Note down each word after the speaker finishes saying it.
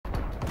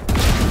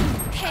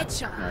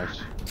Headshot.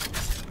 Nice.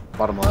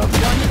 Bottom left.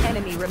 One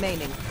enemy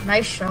remaining.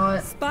 Nice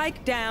shot.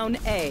 Spike down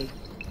A.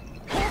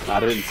 I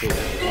didn't see him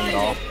at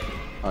all.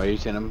 Oh, you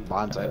seen him?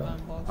 Bonsai.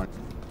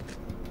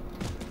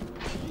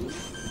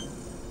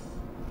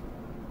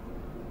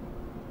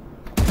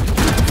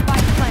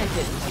 Spike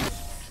planted.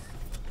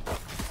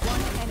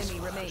 One enemy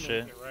remaining.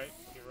 Shit. You're right.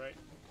 You're right.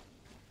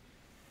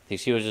 I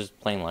think she was just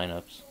playing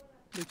lineups.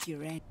 Look, you're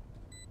red.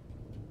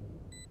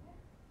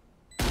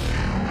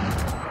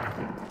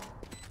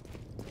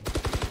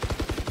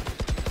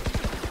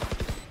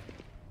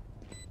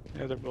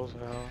 Yeah, they're both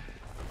hell.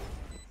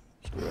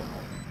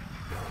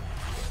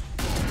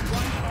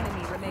 One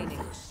enemy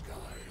remaining.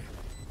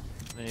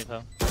 Beneath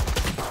her.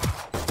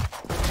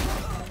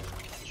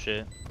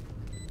 Shit.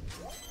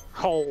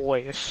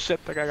 Holy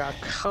shit, the guy got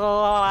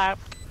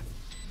clapped.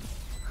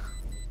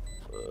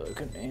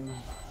 Good name.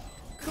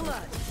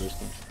 Clutch.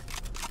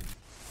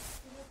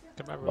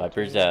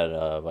 Viper's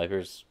at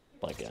Viper's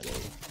like at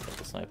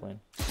the snipe lane.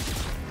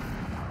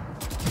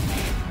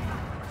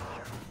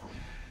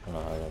 I don't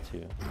know how that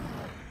too.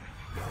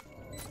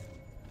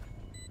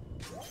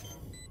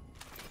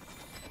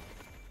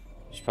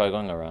 She's probably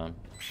going around.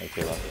 Like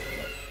to your left.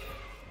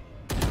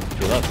 To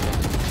your left.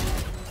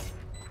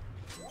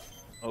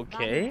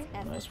 Okay.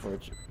 Nice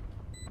work.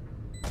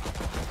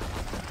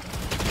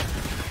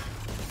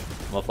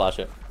 I'm gonna flash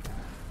it.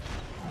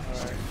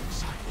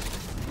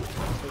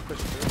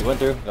 He went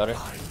through, got her.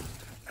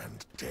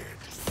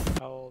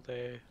 How old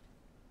they?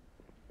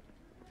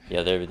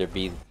 Yeah, they're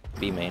B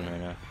main right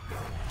now.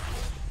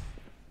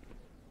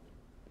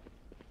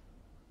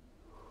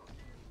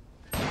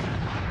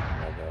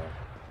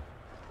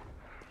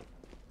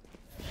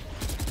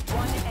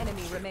 One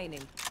enemy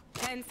remaining.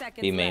 10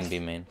 seconds. B main, left. B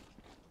main.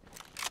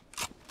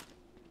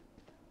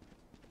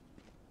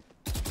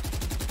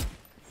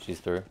 She's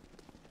through.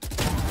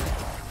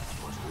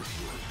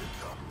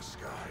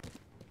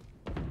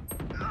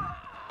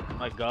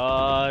 My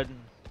God.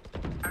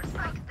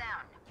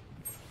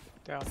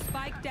 Down.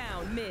 Spike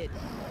down mid.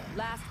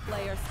 Last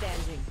player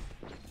standing.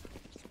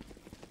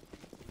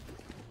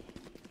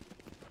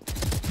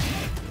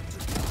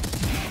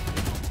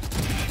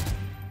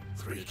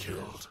 Three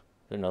killed. Is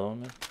there another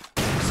one there?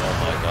 Oh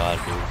my God,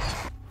 dude.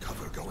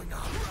 Cover going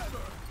out.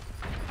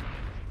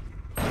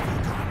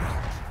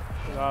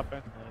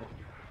 Dropping.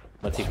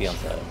 My TP on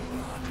side.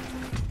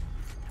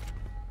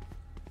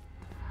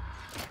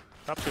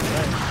 Drop to the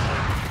right.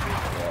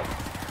 Yeah.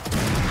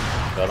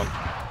 Got him.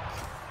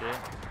 Yeah.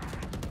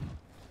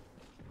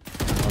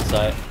 On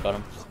side, got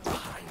him.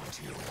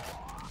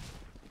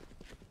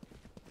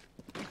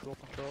 Cool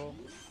control.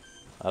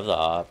 I have the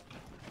op.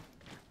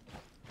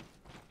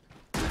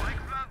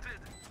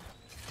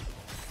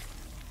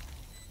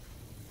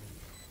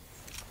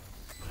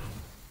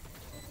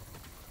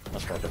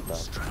 Let's go get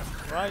that.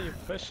 Why are you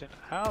pushing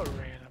out,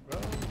 Rana, bro?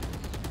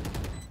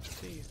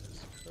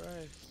 Jesus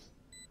Christ.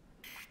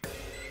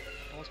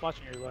 I was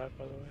watching your live,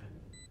 by the way.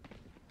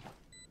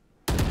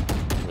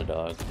 The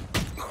dog.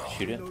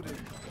 Shoot it.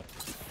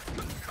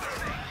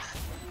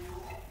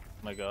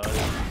 My God.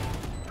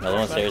 Another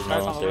one stairs,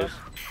 another one stairs.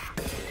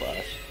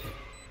 Flash.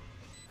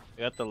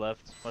 You got the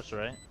left, watch the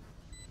right.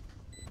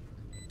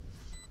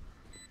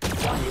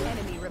 One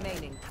enemy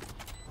remaining.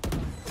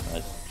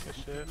 Nice. Good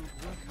shit.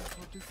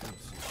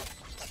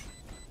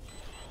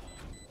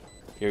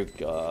 Here,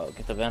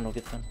 get the vandal,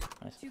 get them.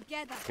 Nice.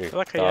 Together. Here, I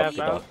like how dog, you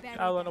get have dog.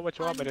 I don't know what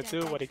you want me to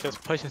do, but he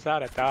just pushes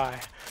out and die.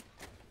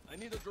 I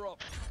need a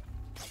drop.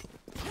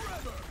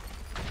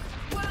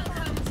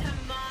 Welcome to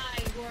my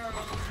world.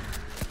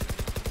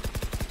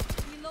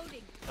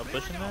 Reloading. I'm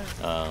pushing that?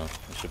 I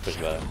should push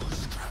back.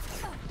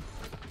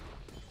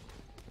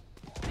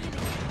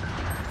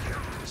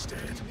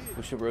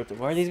 We should rotate.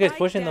 Why are these guys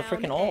pushing the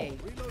freaking ult?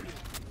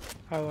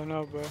 I don't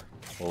know, bro.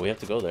 Well, we have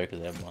to go there because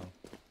they have one.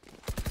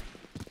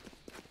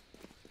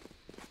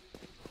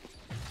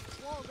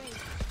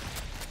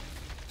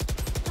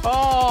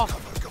 Oh!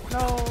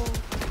 No!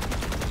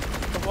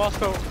 The wall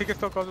still, he can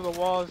still go to the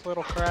wall, it's a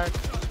little crack.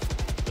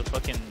 The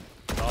fucking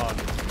dog.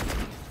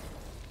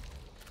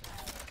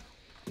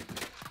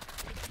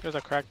 There's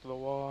a crack to the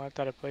wall, I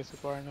thought I placed it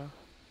far enough.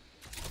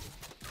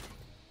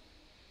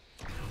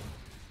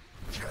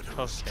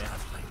 Okay.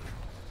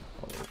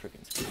 Oh, they're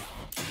freaking screwed.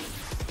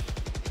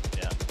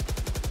 Yeah.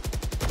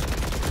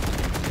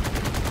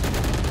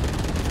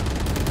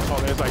 Oh,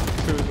 there's like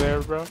two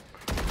there, bro.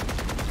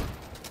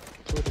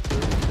 2 to 3.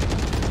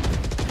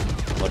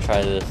 We'll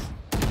try this.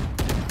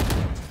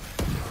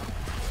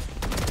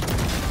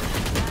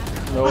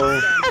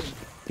 No.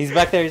 He's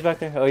back there, he's back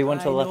there. Oh, he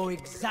went to the left. I know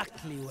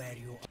exactly where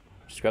you are.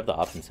 Just grab the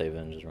op and save it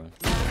and just run.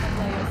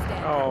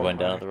 Oh, He went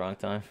down at the wrong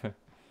time.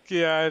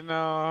 yeah, I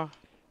know.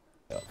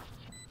 Yep.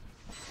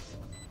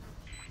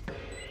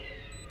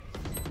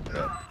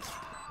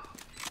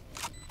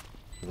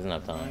 He doesn't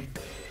have time.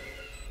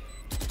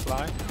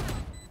 Blind?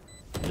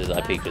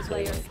 I peeked his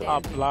head.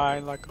 I'm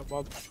blind like a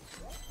mother.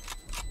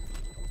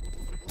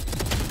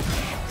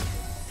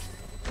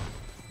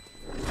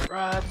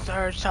 Run,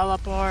 surge,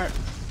 teleport.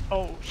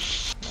 Oh,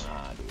 shit.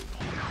 Nah, dude.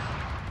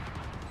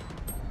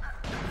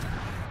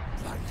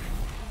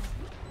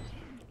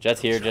 Jet's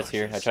here, Jet's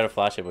here. I tried to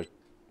flash it, but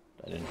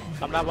I didn't.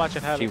 I'm not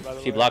watching heaven, by the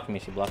way. She blocked me,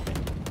 she blocked me.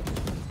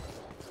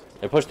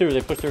 They pushed through,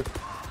 they pushed through.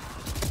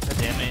 God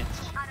damn it.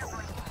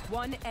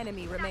 One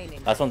enemy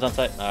remaining. Last one's on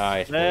site.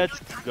 Alright. Let's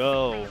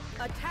go.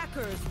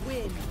 Attackers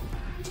win.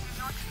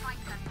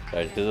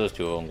 Sorry, because there was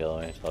two of them go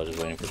away, so I was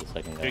just waiting for the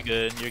second guy. You're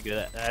good, you're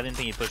good. I didn't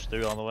think he pushed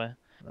through all the way.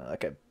 That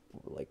guy,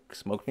 like,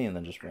 smoked me and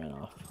then just ran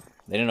off.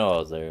 They didn't know I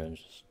was there, and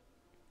just...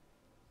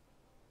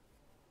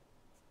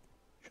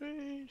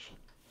 Sheesh.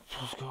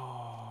 Let's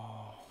go.